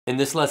In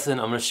this lesson,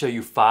 I'm going to show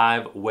you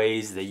 5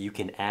 ways that you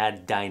can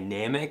add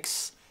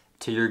dynamics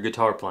to your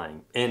guitar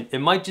playing. And it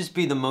might just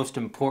be the most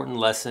important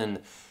lesson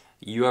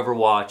you ever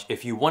watch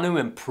if you want to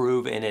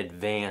improve and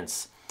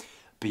advance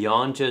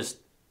beyond just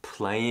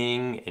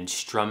playing and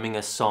strumming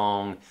a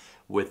song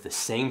with the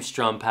same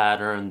strum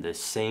pattern, the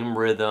same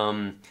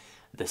rhythm,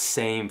 the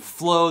same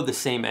flow, the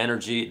same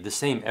energy, the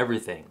same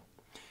everything.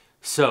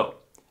 So,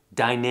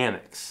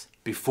 dynamics.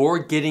 Before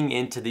getting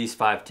into these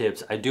 5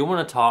 tips, I do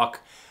want to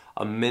talk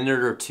a minute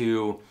or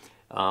two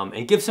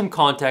and give some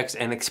context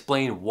and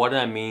explain what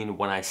I mean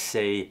when I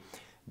say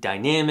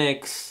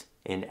dynamics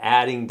and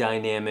adding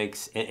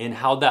dynamics and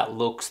how that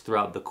looks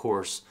throughout the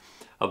course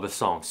of a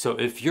song. So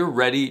if you're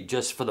ready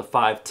just for the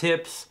 5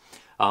 tips,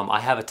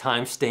 I have a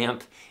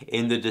timestamp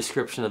in the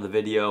description of the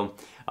video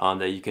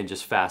that you can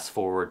just fast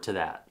forward to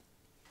that.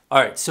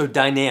 All right, so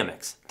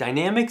dynamics.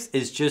 Dynamics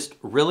is just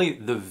really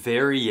the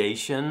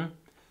variation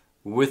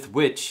with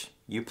which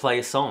you play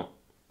a song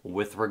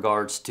with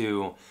regards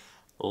to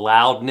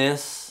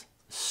loudness,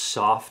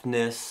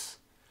 softness,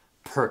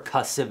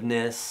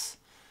 percussiveness,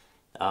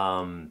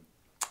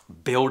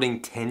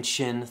 building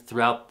tension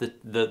throughout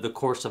the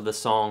course of the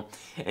song,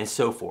 and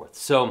so forth.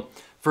 So,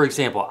 for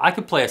example, I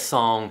could play a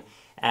song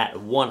at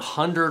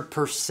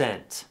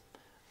 100%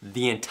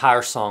 the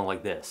entire song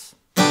like this.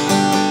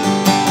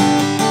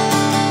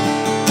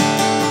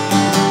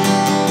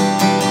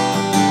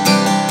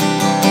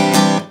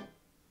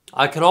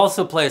 I could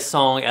also play a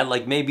song at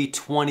like maybe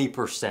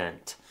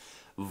 20%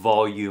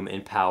 volume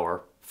and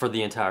power for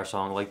the entire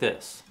song like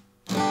this.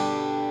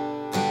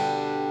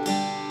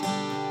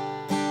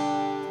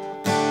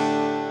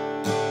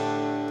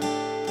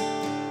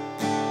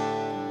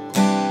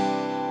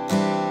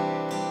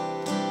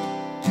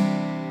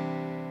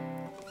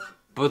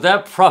 But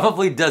that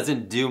probably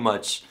doesn't do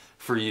much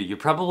for you. You're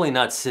probably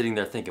not sitting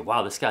there thinking,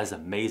 wow, this guy's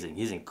amazing.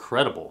 He's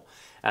incredible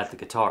at the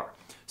guitar.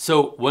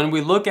 So when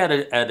we look at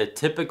a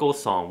typical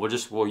song,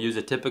 we'll use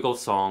a typical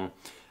song,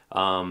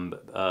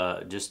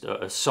 just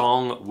a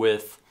song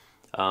with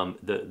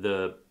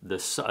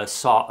a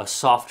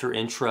softer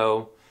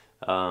intro,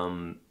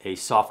 a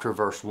softer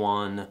verse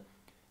 1,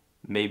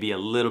 maybe a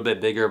little bit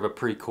bigger of a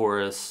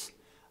pre-chorus,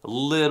 a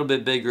little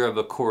bit bigger of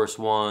a chorus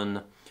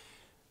 1,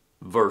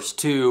 verse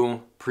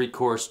 2,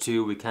 pre-chorus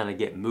 2, we kind of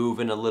get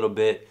moving a little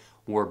bit.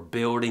 We're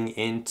building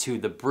into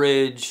the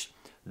bridge.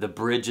 The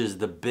bridge is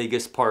the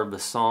biggest part of the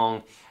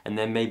song, and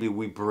then maybe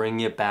we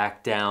bring it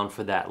back down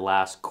for that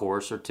last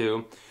chorus or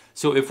 2.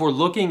 So if we're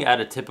looking at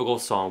a typical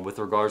song with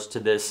regards to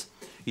this,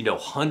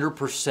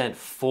 100%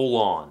 full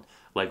on,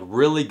 like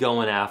really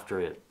going after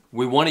it,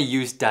 we want to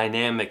use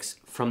dynamics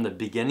from the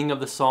beginning of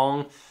the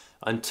song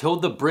until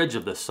the bridge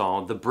of the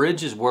song. The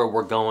bridge is where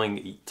we're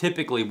going,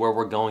 typically where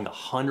we're going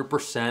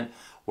 100%.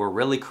 We're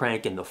really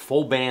cranking, the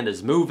full band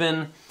is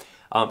moving.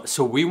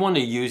 So we want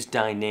to use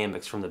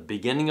dynamics from the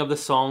beginning of the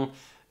song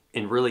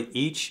in really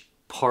each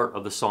part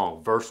of the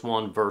song. Verse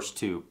 1, verse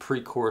 2,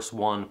 pre-chorus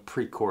 1,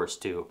 pre-chorus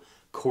 2,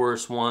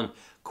 chorus 1,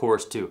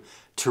 chorus 2.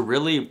 To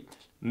really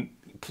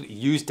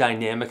use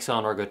dynamics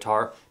on our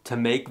guitar to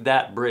make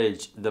that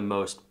bridge the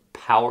most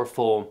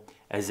powerful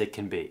as it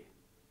can be.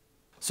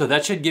 So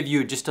that should give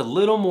you just a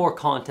little more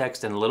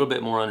context and a little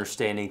bit more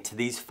understanding to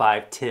these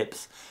 5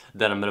 tips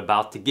that I'm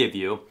about to give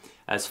you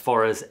as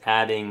far as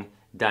adding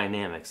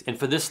dynamics. And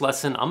for this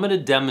lesson, I'm going to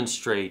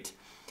demonstrate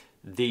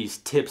these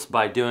tips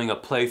by doing a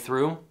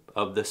playthrough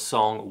of the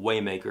song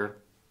Waymaker,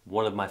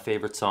 one of my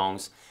favorite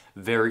songs.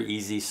 Very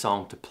easy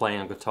song to play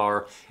on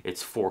guitar.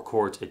 It's 4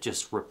 chords. It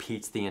just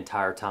repeats the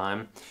entire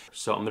time.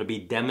 So I'm going to be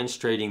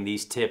demonstrating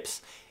these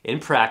tips in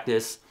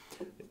practice,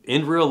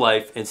 in real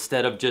life,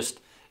 instead of just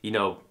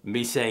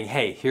me saying,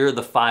 hey, here are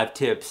the 5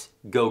 tips,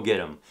 go get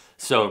them.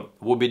 So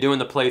we'll be doing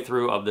the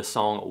playthrough of the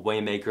song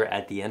Waymaker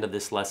at the end of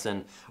this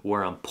lesson,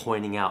 where I'm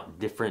pointing out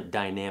different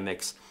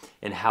dynamics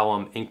and how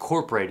I'm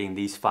incorporating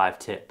these 5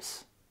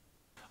 tips.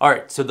 All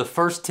right, so the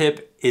first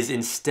tip is,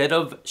 instead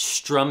of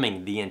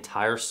strumming the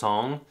entire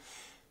song,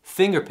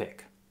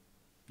 fingerpick.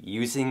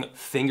 Using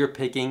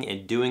fingerpicking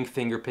and doing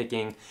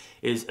fingerpicking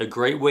is a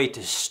great way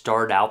to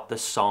start out the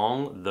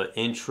song, the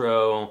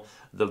intro,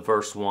 the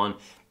verse 1.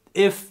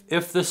 If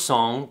the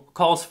song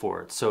calls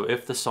for it. So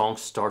if the song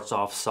starts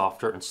off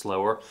softer and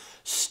slower,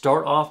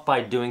 start off by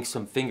doing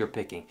some finger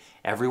picking.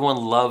 Everyone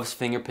loves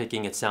finger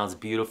picking. It sounds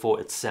beautiful.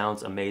 It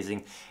sounds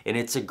amazing. And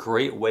it's a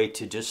great way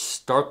to just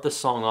start the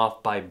song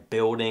off by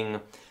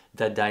building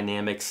the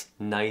dynamics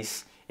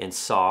nice and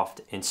soft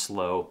and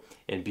slow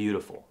and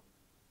beautiful.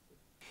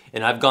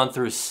 And I've gone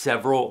through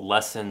several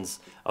lessons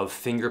of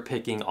finger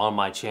picking on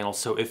my channel.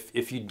 So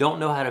if you don't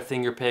know how to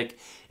finger pick,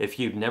 if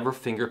you've never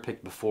finger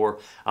picked before,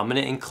 I'm going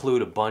to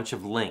include a bunch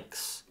of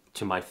links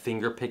to my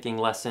finger picking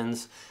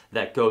lessons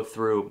that go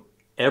through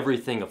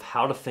everything of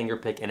how to finger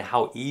pick and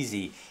how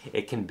easy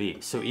it can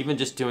be. So even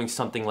just doing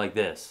something like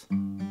this.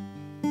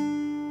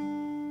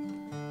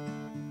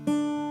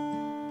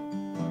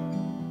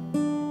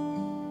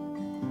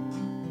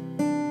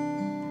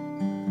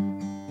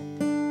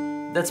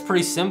 that's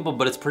pretty simple,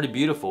 but it's pretty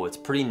beautiful. It's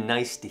pretty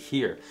nice to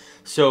hear.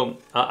 So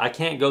I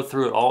can't go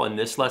through it all in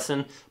this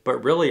lesson,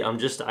 but really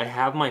I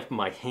have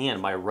my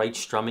hand, my right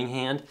strumming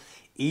hand.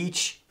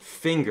 Each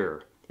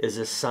finger is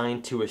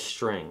assigned to a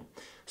string.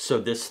 So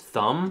this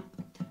thumb,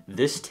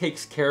 this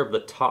takes care of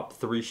the top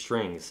 3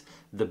 strings,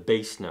 the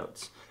bass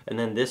notes. And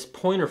then this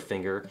pointer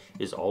finger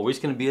is always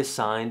going to be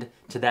assigned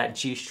to that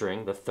G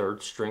string, the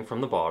 3rd string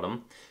from the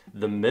bottom.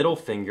 The middle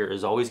finger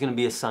is always going to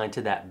be assigned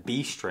to that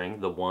B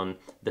string, the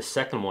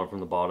 2nd one from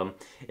the bottom.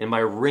 And my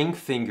ring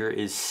finger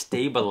is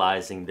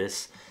stabilizing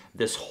this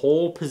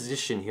whole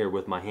position here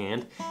with my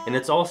hand. And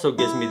it also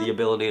gives me the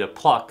ability to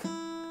pluck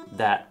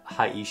that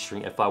high E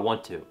string if I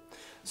want to.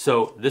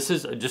 So this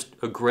is just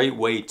a great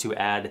way to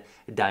add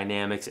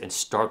dynamics and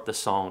start the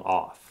song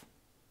off.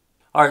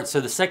 All right,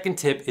 so the second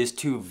tip is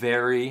to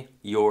vary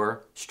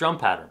your strum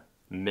pattern.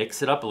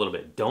 Mix it up a little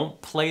bit. Don't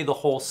play the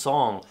whole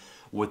song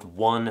with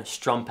one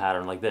strum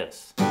pattern like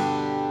this.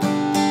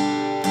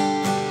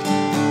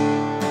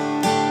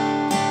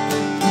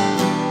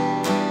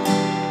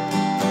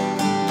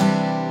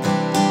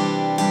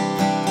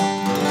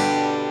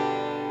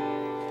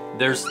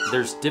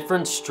 There's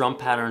different strum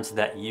patterns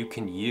that you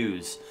can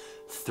use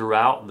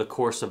throughout the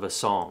course of a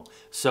song.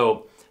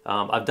 So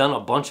I've done a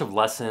bunch of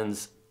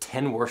lessons,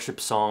 10 worship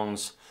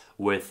songs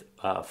with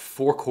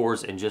 4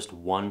 chords and just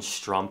one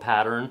strum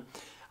pattern.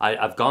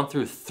 I've gone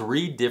through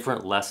 3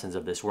 different lessons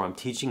of this where I'm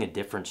teaching a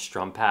different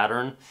strum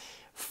pattern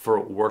for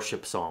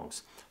worship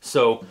songs.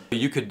 So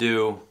you could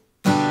do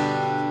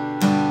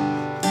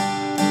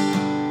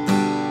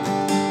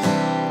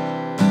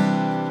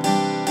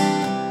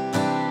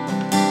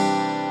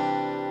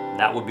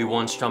that would be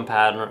one strum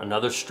pattern.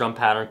 Another strum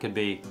pattern could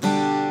be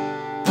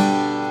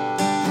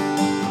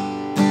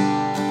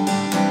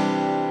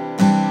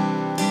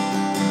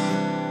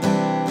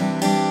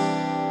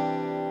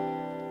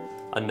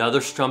another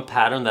strum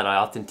pattern that I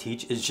often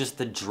teach is just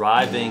the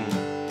driving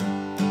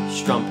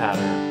strum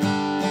pattern.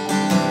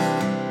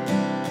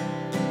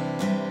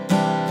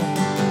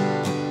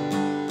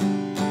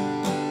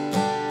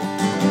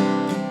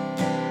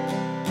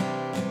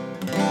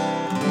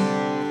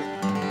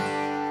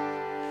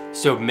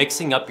 So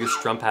mixing up your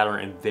strum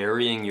pattern and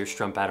varying your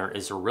strum pattern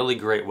is a really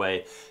great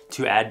way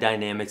to add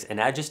dynamics and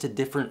add just a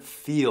different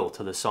feel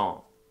to the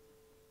song.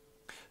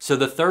 So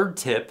the third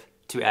tip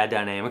to add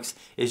dynamics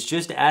is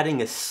just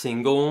adding a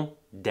single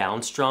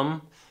down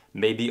strum,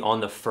 maybe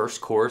on the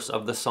first chorus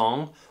of the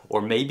song, or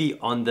maybe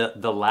on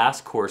the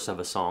last chorus of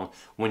a song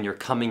when you're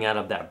coming out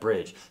of that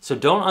bridge. So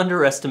don't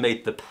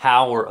underestimate the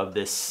power of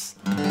this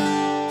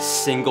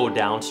single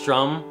down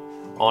strum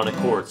on a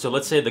chord. So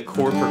let's say the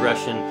chord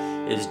progression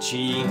is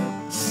G,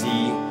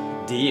 C,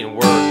 D, and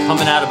we're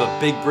coming out of a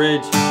big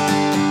bridge.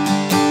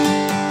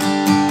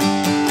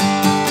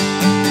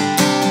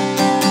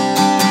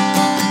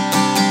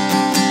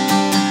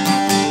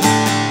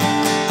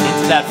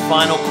 Into that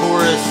final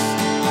chorus.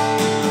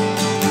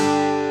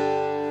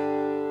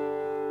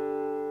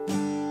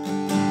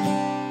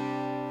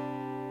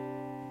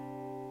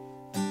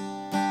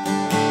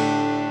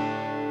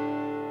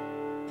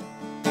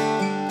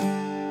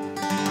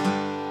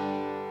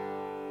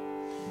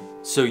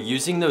 So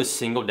using those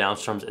single down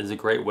strums is a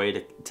great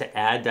way to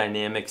add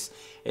dynamics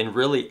and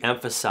really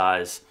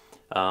emphasize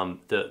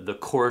the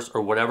chorus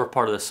or whatever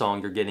part of the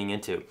song you're getting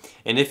into.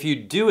 And if you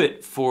do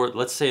it for,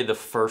 let's say, the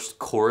first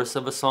chorus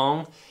of a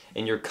song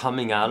and you're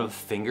coming out of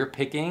finger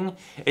picking,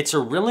 it's a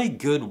really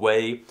good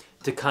way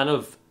to kind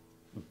of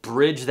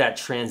bridge that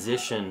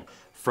transition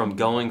from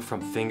going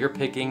from finger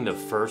picking,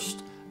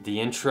 the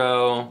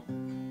intro,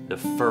 the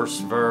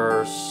first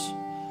verse,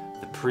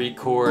 the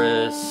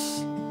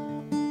pre-chorus,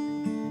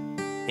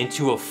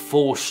 into a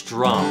full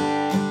strum.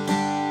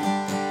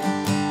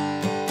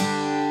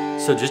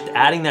 So just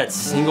adding that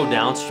single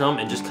down strum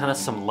and just kind of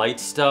some light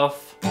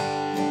stuff.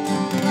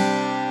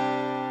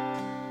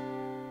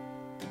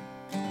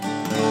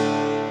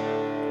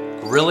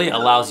 Really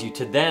allows you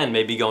to then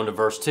maybe go into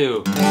verse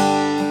 2.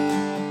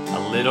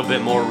 A little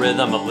bit more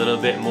rhythm, a little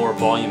bit more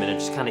volume, and it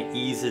just kind of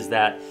eases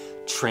that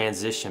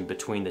transition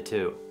between the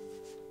two.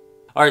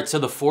 All right, so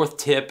the fourth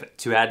tip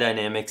to add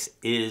dynamics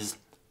is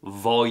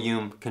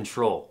volume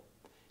control.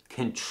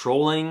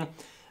 Controlling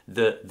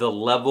the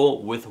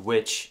level with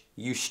which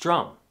you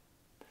strum.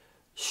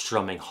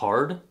 Strumming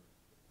hard,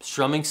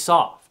 strumming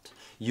soft.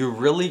 You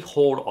really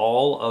hold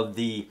all of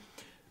the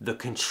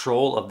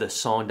control of the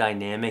song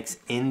dynamics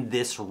in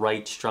this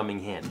right strumming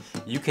hand.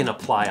 You can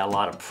apply a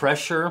lot of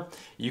pressure,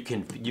 you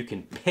can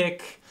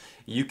pick,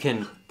 you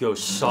can go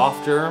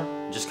softer,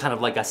 just kind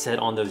of like I said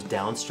on those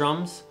down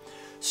strums.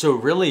 So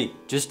really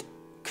just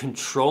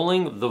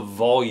controlling the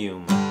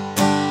volume.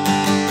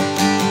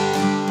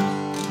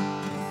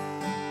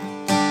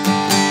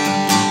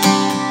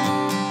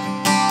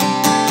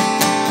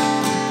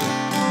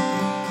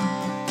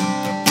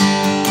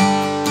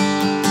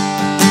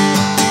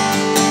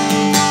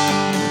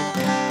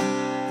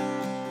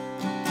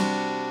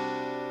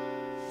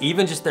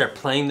 Even just there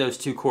playing those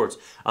 2 chords,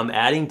 I'm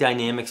adding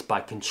dynamics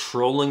by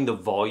controlling the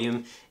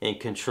volume and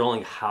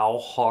controlling how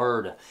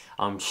hard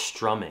I'm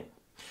strumming.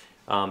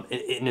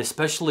 And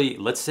especially,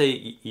 let's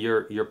say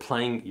you're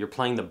playing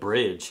the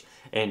bridge,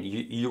 and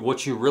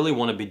what you really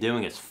want to be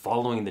doing is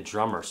following the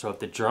drummer. So if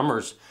the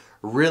drummer's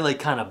really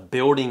kind of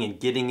building and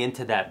getting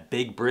into that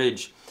big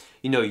bridge,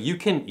 you know, you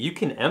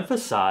can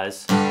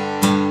emphasize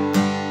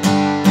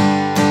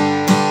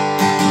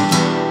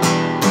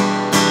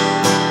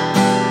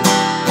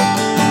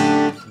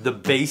the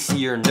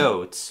bassier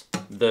notes,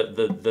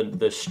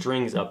 the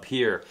strings up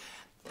here,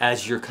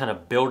 as you're kind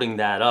of building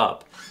that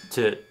up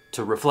to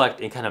reflect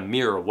and kind of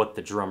mirror what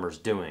the drummer's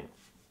doing.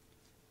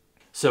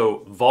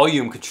 So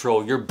volume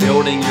control, you're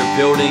building, and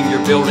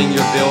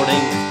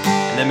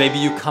then maybe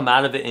you come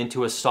out of it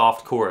into a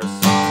soft chorus.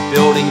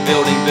 Building.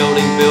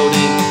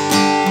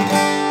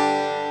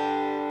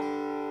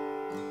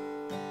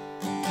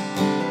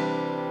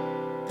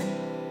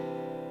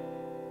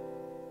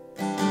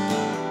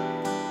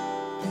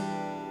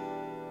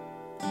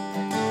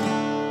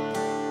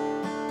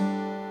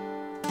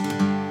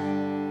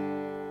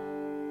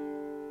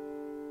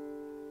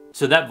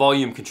 So that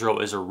volume control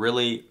is a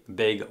really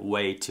big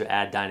way to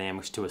add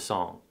dynamics to a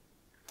song.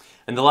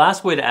 And the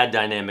last way to add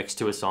dynamics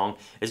to a song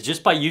is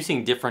just by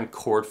using different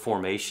chord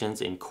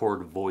formations and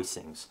chord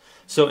voicings.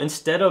 So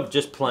instead of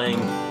just playing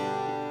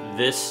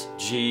this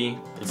G,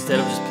 instead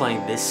of just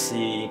playing this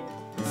C,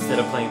 instead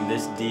of playing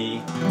this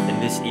D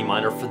and this E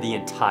minor for the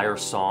entire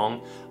song,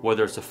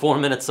 whether it's a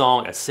 4-minute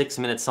song, a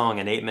 6-minute song,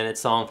 an 8-minute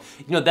song,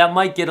 you know, that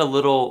might get a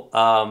little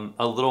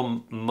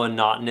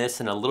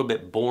monotonous and a little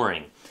bit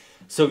boring.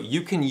 So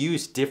you can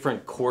use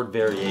different chord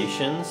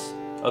variations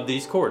of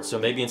these chords. So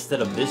maybe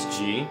instead of this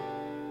G,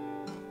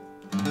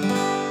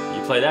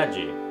 you play that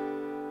G.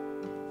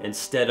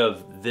 Instead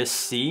of this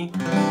C,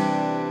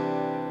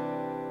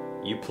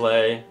 you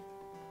play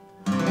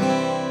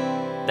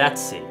that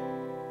C.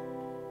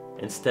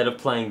 Instead of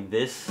playing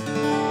this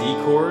D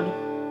chord,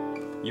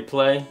 you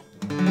play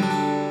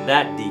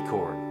that D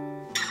chord.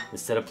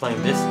 Instead of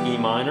playing this E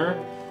minor,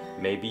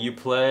 maybe you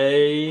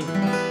play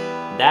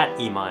that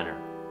E minor.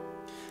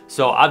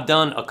 So I've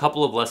done a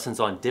couple of lessons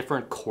on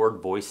different chord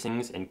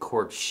voicings and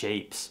chord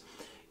shapes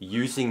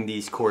using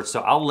these chords. So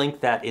I'll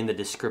link that in the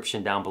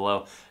description down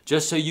below,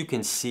 just so you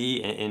can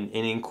see and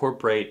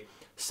incorporate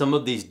some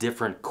of these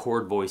different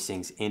chord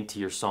voicings into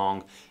your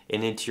song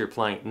and into your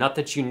playing. Not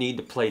that you need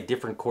to play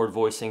different chord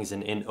voicings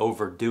and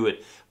overdo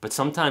it, but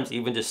sometimes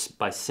even just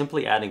by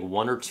simply adding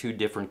 1 or 2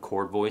 different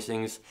chord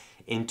voicings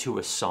into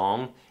a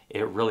song,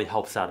 it really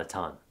helps out a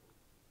ton.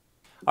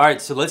 All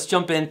right, so let's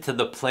jump into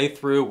the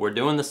playthrough. We're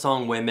doing the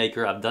song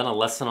Waymaker. I've done a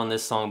lesson on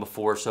this song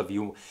before, so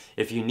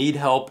if you need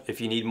help,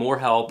 if you need more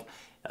help,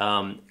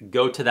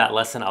 go to that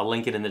lesson. I'll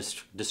link it in the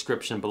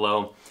description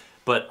below.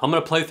 But I'm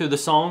gonna play through the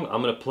song. I'm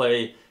gonna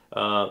play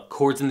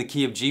chords in the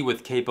key of G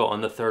with capo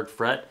on the 3rd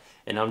fret,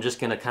 and I'm just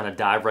gonna kind of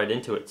dive right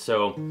into it.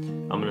 So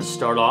I'm gonna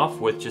start off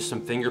with just some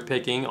finger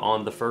picking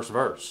on the first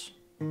verse.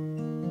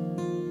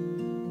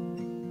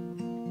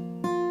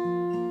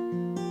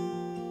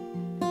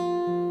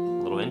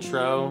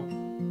 Intro.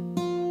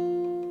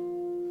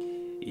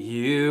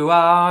 You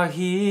are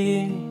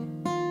here,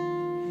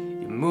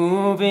 you're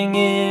moving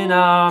in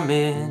our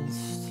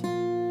midst.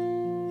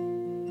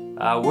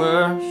 I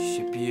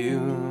worship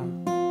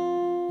you,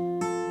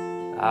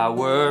 I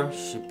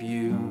worship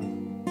you.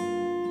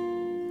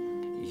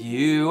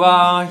 You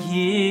are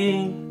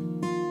here,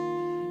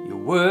 you're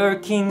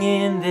working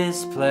in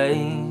this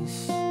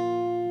place.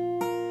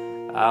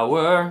 I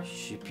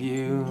worship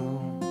you,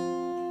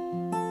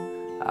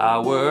 I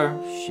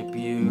worship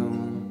you.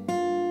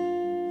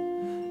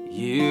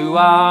 You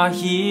are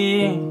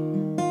here,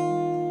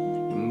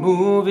 you're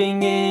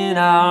moving in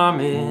our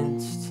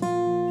midst.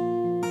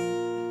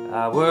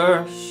 I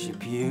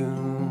worship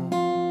you,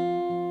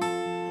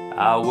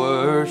 I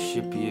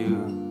worship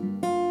you.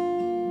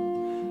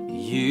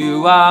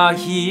 You are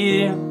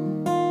here,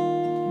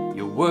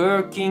 you're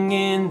working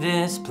in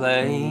this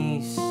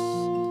place.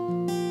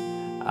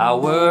 I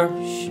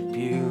worship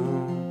you,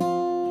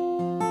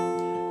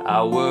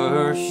 I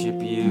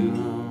worship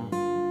you.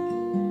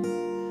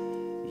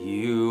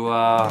 You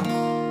are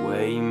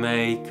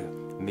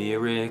waymaker,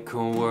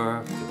 miracle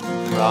worker,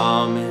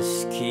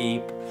 promise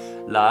keeper,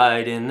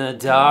 light in the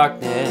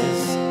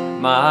darkness.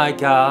 My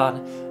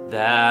God,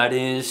 that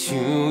is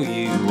who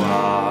you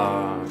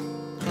are.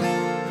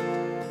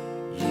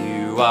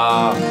 You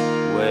are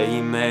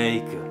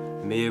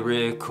waymaker,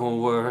 miracle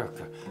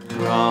worker,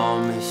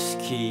 promise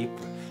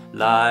keeper,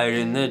 light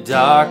in the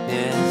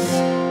darkness.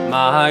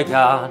 My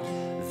God,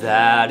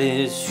 that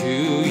is who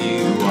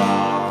you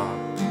are.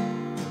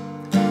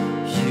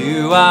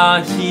 You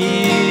are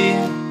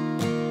here,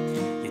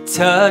 you're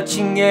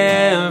touching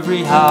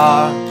every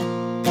heart.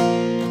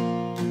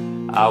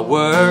 I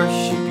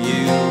worship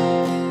you,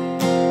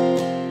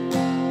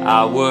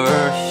 I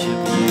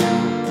worship you.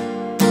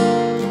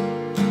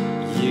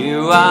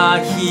 You are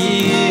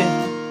here,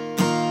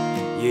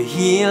 you're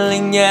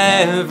healing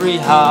every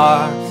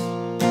heart.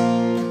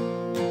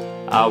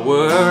 I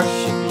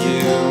worship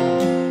you,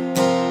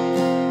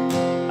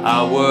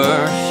 I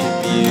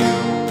worship you.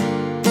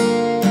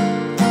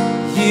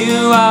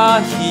 You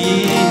are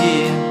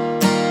here,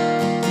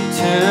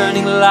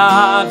 turning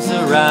lives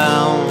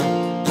around.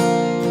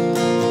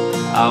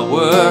 I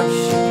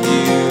worship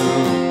you,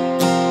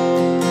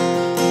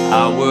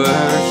 I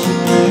worship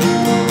you.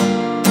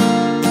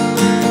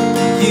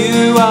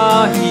 You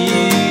are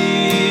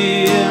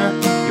here,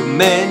 you're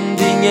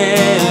mending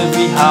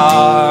every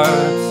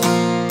heart.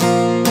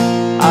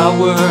 I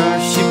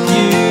worship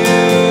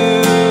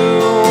you,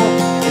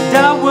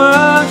 and I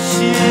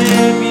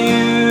worship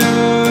you.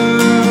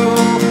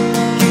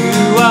 You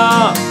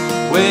are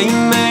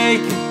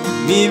waymaker,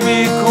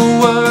 miracle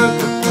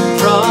worker,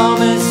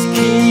 promise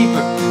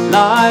keeper,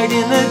 light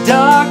in the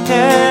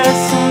darkness.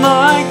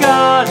 My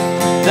God,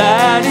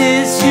 that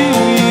is who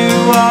you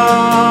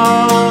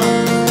are.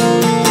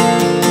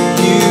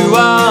 You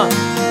are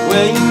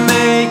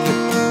waymaker,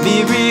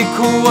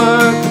 miracle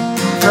worker,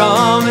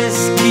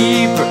 promise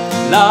keeper,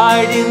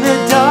 light in the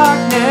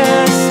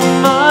darkness.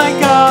 My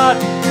God,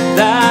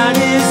 that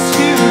is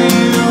who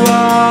you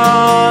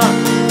are.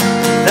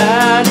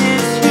 That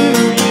is who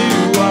you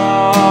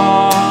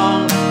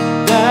are.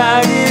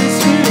 That is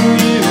who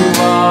you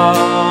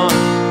are.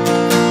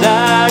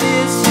 That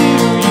is who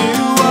you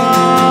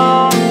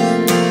are.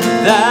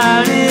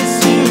 That is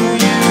who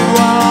you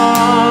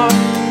are.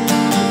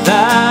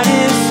 That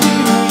is who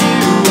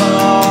you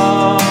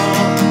are.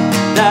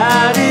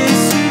 That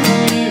is who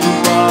you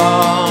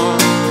are.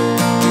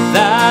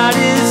 That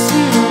is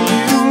who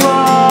you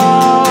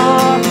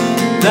are.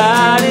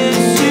 That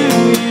is who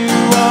you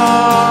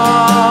are.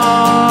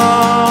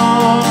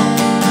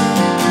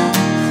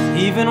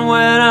 Even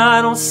when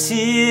I don't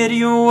see it,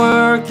 you're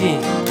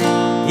working.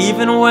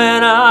 Even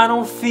when I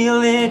don't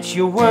feel it,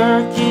 you're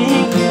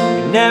working.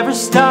 You never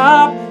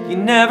stop, you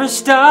never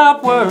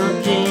stop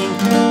working.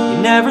 You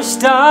never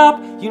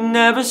stop, you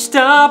never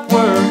stop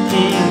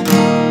working.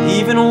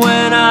 Even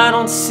when I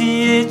don't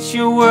see it,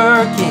 you're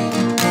working.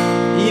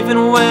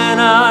 Even when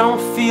I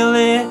don't feel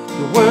it,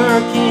 you're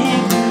working.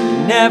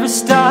 You never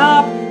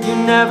stop, you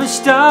never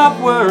stop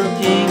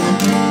working.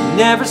 You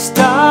never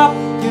stop,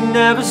 you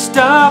never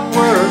stop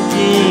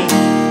working.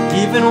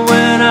 Even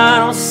when I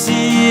don't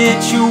see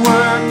it, you're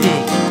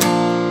working.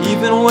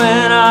 Even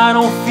when I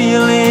don't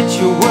feel it,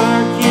 you're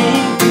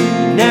working.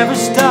 You never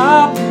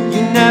stop,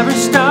 you never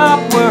stop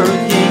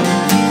working.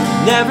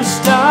 You never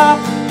stop,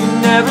 you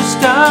never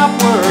stop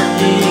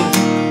working.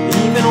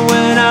 Even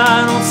when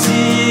I don't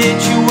see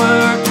it, you're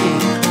working.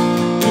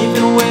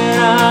 Even when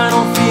I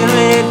don't feel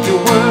it,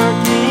 you're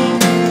working.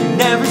 You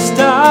never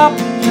stop,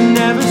 you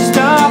never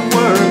stop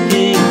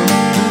working.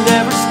 You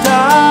never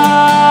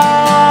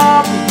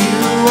stop.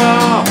 You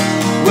are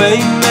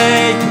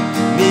waymaker,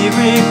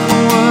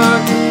 miracle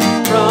worker,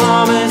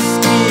 promise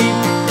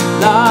keeper,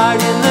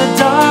 light in the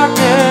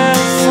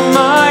darkness.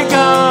 My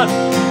God,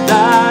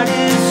 that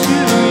is who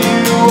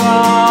you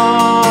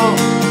are.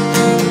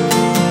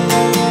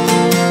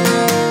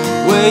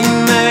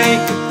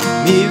 Waymaker,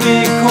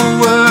 miracle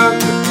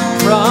worker,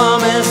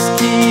 promise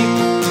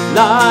keeper,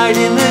 light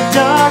in the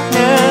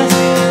darkness.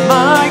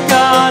 My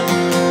God,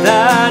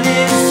 that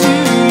is who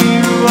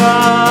you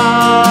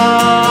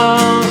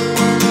are.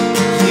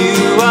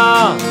 You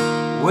are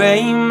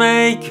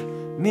waymaker,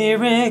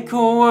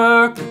 miracle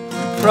worker,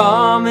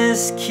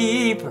 promise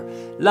keeper,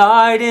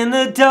 light in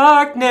the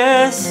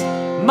darkness.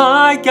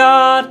 My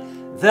God,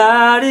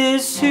 that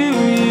is who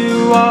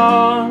you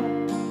are.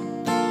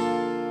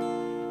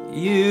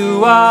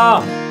 You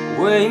are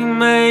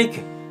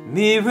waymaker,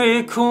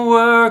 miracle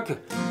worker,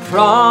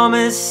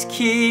 promise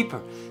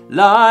keeper,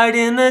 light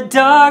in the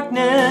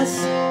darkness.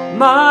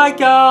 My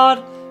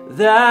God,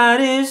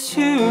 that is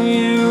who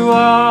you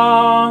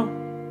are.